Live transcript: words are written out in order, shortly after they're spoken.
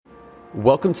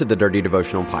Welcome to the Dirty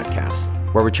Devotional Podcast,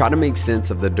 where we try to make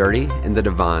sense of the dirty and the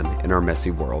divine in our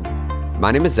messy world.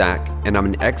 My name is Zach, and I'm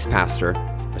an ex-pastor,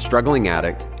 a struggling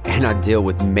addict, and I deal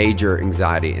with major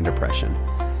anxiety and depression.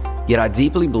 Yet I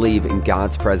deeply believe in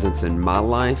God's presence in my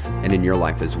life and in your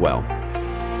life as well.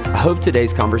 I hope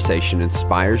today's conversation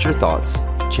inspires your thoughts,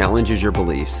 challenges your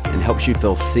beliefs, and helps you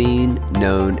feel seen,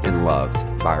 known, and loved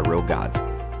by a real God.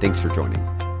 Thanks for joining.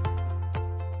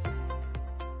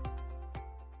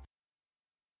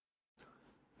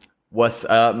 What's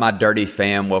up, my dirty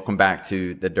fam? Welcome back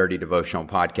to the Dirty Devotional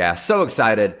Podcast. So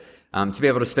excited to be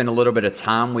able to spend a little bit of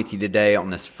time with you today on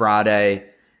this Friday.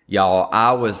 Y'all,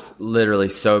 I was literally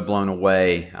so blown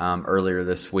away earlier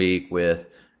this week with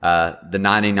the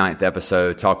 99th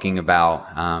episode talking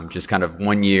about just kind of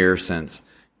 1 year since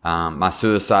my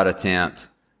suicide attempt.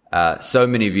 So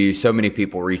many views, so many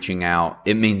people reaching out.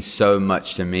 It means so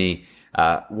much to me.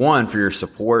 One, for your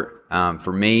support,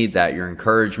 for me, that your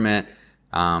encouragement,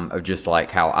 of just like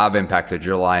how I've impacted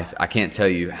your life. I can't tell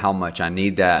you how much I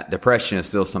need that. Depression is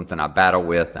still something I battle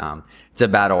with. It's a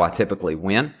battle I typically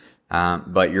win,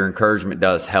 but your encouragement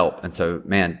does help. And so,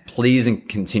 man, please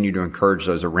continue to encourage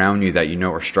those around you that you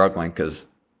know are struggling, because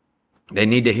they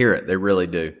need to hear it. They really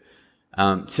do.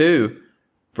 Two,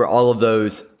 for all of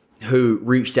those who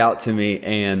reached out to me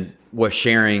and was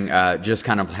sharing just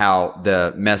kind of how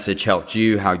the message helped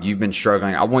you, how you've been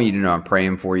struggling. I want you to know I'm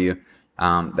praying for you.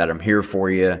 That I'm here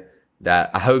for you, that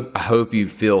I hope you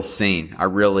feel seen. I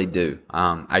really do.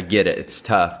 I get it. It's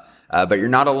tough, but you're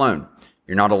not alone.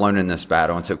 You're not alone in this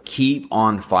battle. And so keep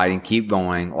on fighting, keep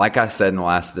going. Like I said in the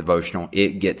last devotional,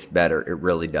 it gets better. It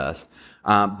really does.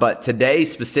 But today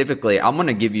specifically, I'm going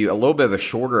to give you a little bit of a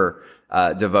shorter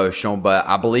devotional, but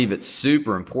I believe it's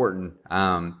super important,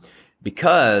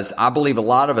 because I believe a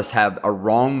lot of us have a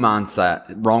wrong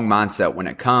mindset when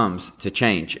it comes to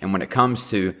change and when it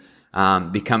comes to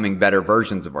becoming better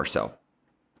versions of ourselves.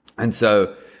 And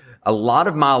so a lot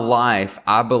of my life,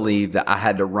 I believe that I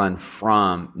had to run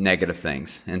from negative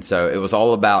things. And so it was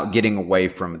all about getting away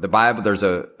from it. The Bible, there's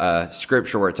a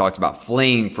scripture where it talks about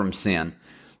fleeing from sin.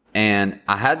 And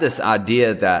I had this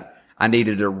idea that I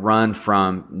needed to run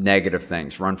from negative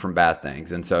things, run from bad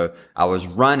things. And so I was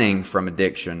running from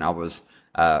addiction. I was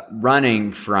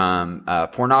running from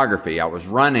pornography. I was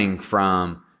running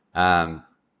from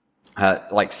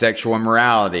like sexual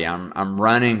immorality. I'm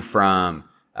running from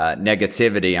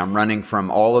negativity. I'm running from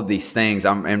all of these things.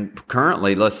 And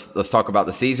currently, let's talk about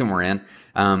the season we're in.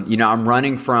 I'm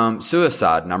running from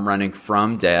suicide, and I'm running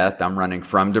from death. I'm running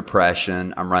from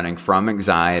depression. I'm running from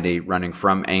anxiety, running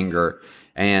from anger.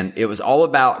 And it was all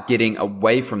about getting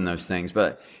away from those things.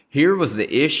 But here was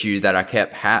the issue that I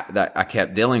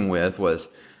kept dealing with was,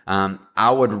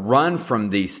 I would run from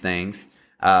these things.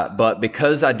 But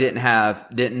because I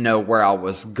didn't know where I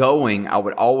was going, I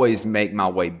would always make my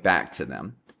way back to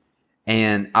them.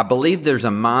 And I believe there's a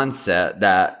mindset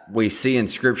that we see in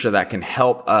scripture that can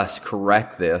help us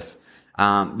correct this.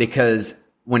 Because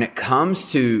when it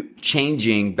comes to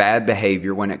changing bad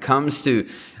behavior, when it comes to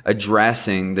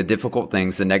addressing the difficult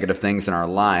things, the negative things in our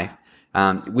life,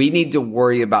 we need to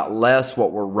worry about less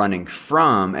what we're running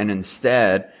from, and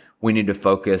instead we need to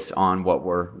focus on what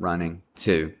we're running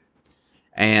to.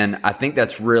 And I think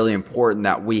that's really important,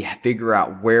 that we figure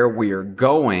out where we are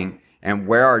going and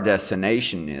where our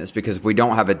destination is, because if we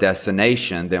don't have a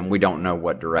destination, then we don't know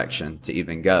what direction to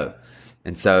even go.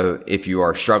 And so if you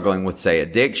are struggling with, say,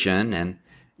 addiction, and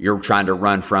you're trying to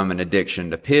run from an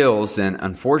addiction to pills, then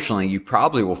unfortunately you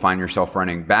probably will find yourself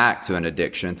running back to an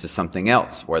addiction to something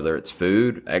else, whether it's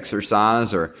food,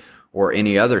 exercise, or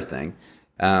any other thing.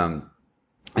 And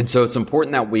so it's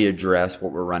important that we address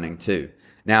what we're running to.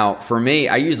 Now, for me,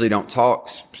 I usually don't talk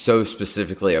so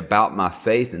specifically about my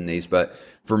faith in these, but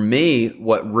for me,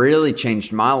 what really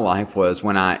changed my life was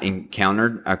when I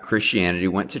encountered Christianity,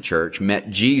 went to church, met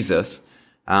Jesus,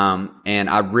 and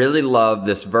I really love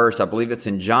this verse. I believe it's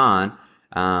in John,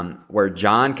 where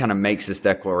John kind of makes this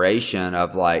declaration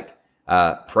of like,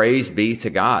 praise be to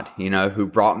God, who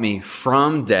brought me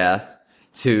from death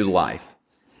to life.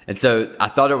 And so I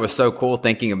thought it was so cool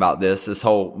thinking about this. This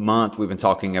whole month we've been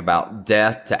talking about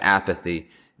death to apathy,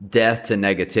 death to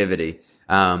negativity.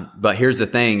 But here's the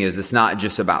thing is, it's not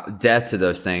just about death to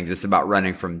those things. It's about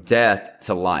running from death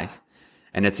to life.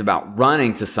 And it's about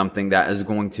running to something that is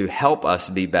going to help us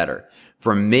be better.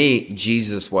 For me,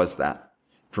 Jesus was that.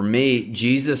 For me,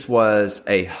 Jesus was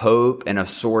a hope and a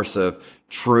source of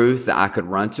truth that I could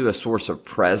run to, a source of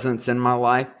presence in my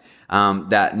life.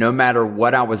 That no matter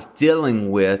what I was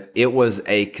dealing with, it was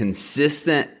a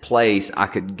consistent place I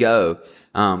could go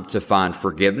to find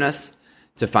forgiveness,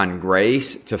 to find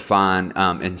grace, to find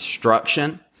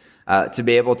instruction, to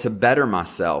be able to better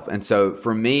myself. And so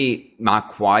for me, my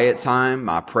quiet time,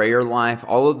 my prayer life,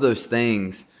 all of those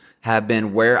things have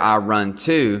been where I run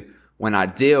to when I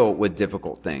deal with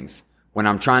difficult things. When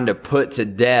I'm trying to put to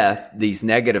death these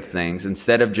negative things,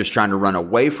 instead of just trying to run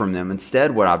away from them,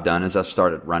 instead what I've done is I've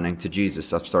started running to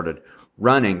Jesus. I've started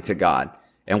running to God.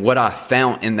 And what I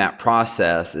found in that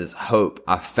process is hope.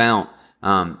 I found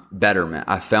betterment.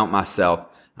 I found myself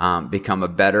become a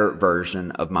better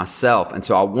version of myself. And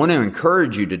so I want to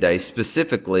encourage you today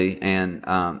specifically, and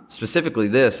specifically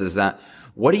this is that,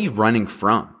 what are you running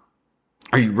from?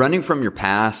 Are you running from your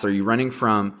past? Are you running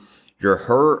from your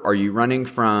hurt? Are you running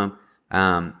from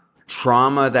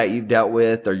trauma that you've dealt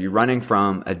with? Are you running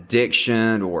from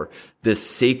addiction or this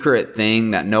secret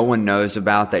thing that no one knows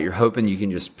about that you're hoping you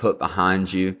can just put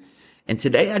behind you? And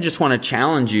today I just want to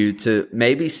challenge you to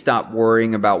maybe stop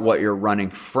worrying about what you're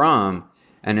running from,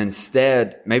 and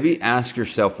instead maybe ask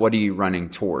yourself, what are you running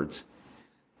towards?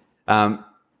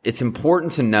 It's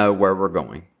important to know where we're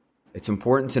going. It's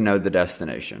important to know the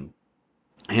destination.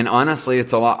 And honestly,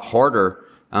 it's a lot harder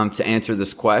to answer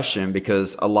this question,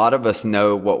 because a lot of us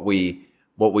know what we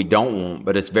don't want,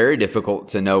 but it's very difficult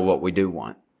to know what we do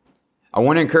want. I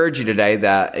want to encourage you today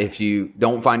that if you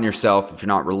don't find yourself, if you're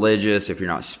not religious, if you're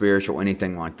not spiritual,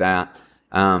 anything like that,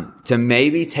 to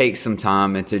maybe take some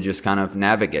time and to just kind of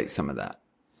navigate some of that.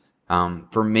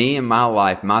 For me in my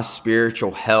life, my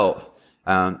spiritual health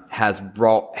has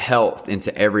brought health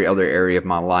into every other area of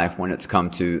my life when it's come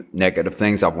to negative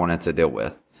things I've wanted to deal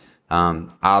with.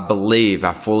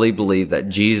 I fully believe that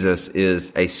Jesus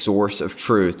is a source of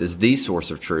truth, is the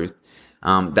source of truth,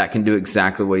 that can do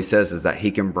exactly what he says, is that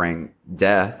he can bring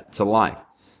death to life.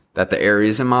 That the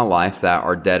areas in my life that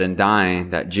are dead and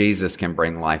dying, that Jesus can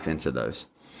bring life into those.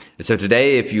 And so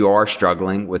today, if you are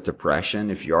struggling with depression,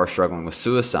 if you are struggling with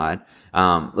suicide,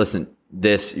 listen,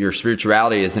 your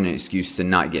spirituality isn't an excuse to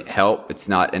not get help. It's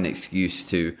not an excuse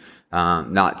to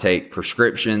not take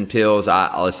prescription pills.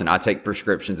 I take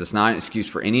prescriptions. It's not an excuse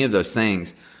for any of those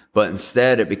things, but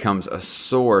instead it becomes a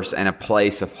source and a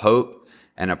place of hope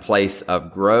and a place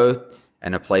of growth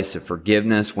and a place of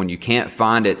forgiveness when you can't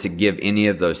find it to give any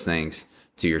of those things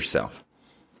to yourself.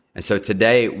 And so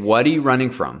today, what are you running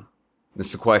from? This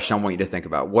is a question I want you to think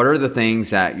about. What are the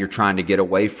things that you're trying to get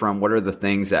away from? What are the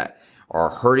things that are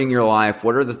hurting your life?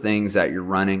 What are the things that you're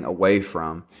running away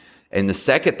from? And the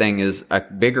second thing is a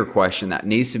bigger question that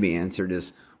needs to be answered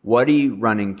is, what are you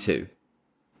running to?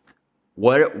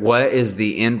 What is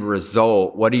the end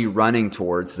result? What are you running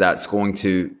towards that's going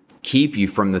to keep you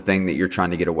from the thing that you're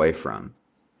trying to get away from?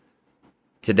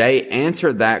 Today,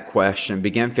 answer that question,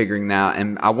 begin figuring that out.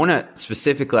 And I want to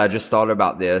specifically, I just thought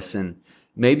about this, and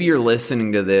maybe you're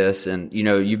listening to this and,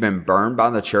 you've been burned by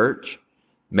the church.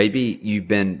 Maybe you've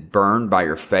been burned by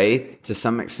your faith to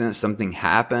some extent. Something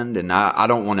happened, and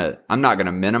I'm not going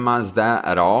to minimize that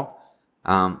at all.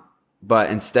 But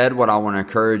instead, what I want to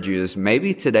encourage you is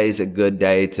maybe today's a good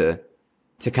day to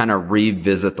kind of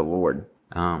revisit the Lord,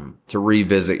 to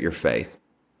revisit your faith,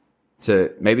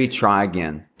 to maybe try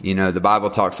again. The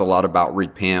Bible talks a lot about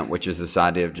repent, which is this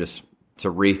idea of just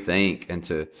to rethink and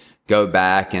to go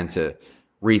back and to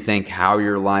rethink how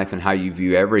your life and how you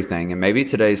view everything. And maybe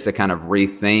today's to kind of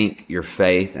rethink your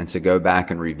faith and to go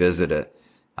back and revisit it.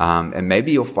 And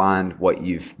maybe you'll find what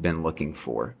you've been looking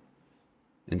for.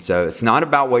 And so it's not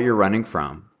about what you're running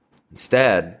from.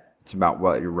 Instead, it's about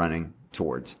what you're running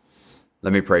towards.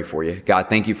 Let me pray for you. God,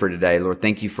 thank you for today. Lord,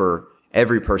 thank you for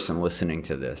every person listening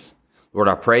to this. Lord,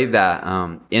 I pray that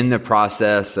in the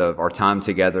process of our time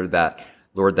together, that,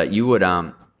 Lord, that you would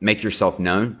make yourself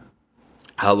known.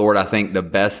 Lord, I think the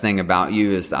best thing about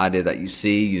you is the idea that you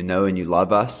see, you know, and you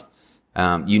love us.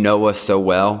 You know us so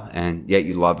well, and yet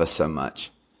you love us so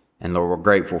much. And Lord, we're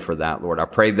grateful for that, Lord. I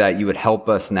pray that you would help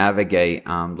us navigate,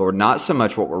 Lord, not so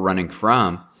much what we're running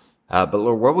from, but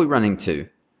Lord, where are we running to?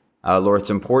 Lord, it's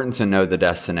important to know the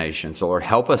destination. So Lord,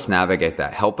 help us navigate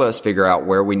that. Help us figure out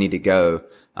where we need to go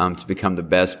to become the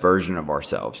best version of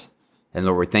ourselves. And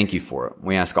Lord, we thank you for it.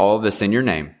 We ask all of this in your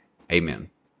name.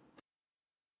 Amen.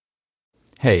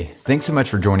 Hey, thanks so much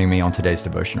for joining me on today's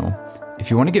devotional. If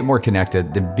you want to get more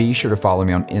connected, then be sure to follow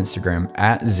me on Instagram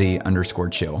at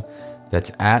 @Z_chill.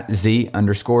 That's at @Z_CHIL.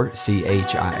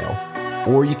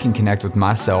 Or you can connect with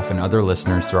myself and other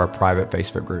listeners through our private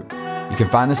Facebook group. You can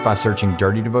find this by searching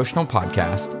Dirty Devotional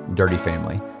Podcast, Dirty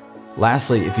Family.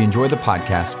 Lastly, if you enjoy the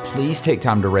podcast, please take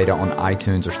time to rate it on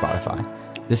iTunes or Spotify.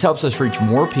 This helps us reach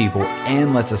more people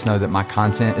and lets us know that my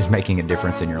content is making a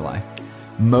difference in your life.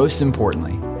 Most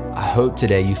importantly, I hope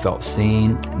today you felt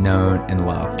seen, known, and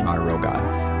loved by a real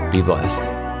God. Be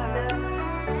blessed.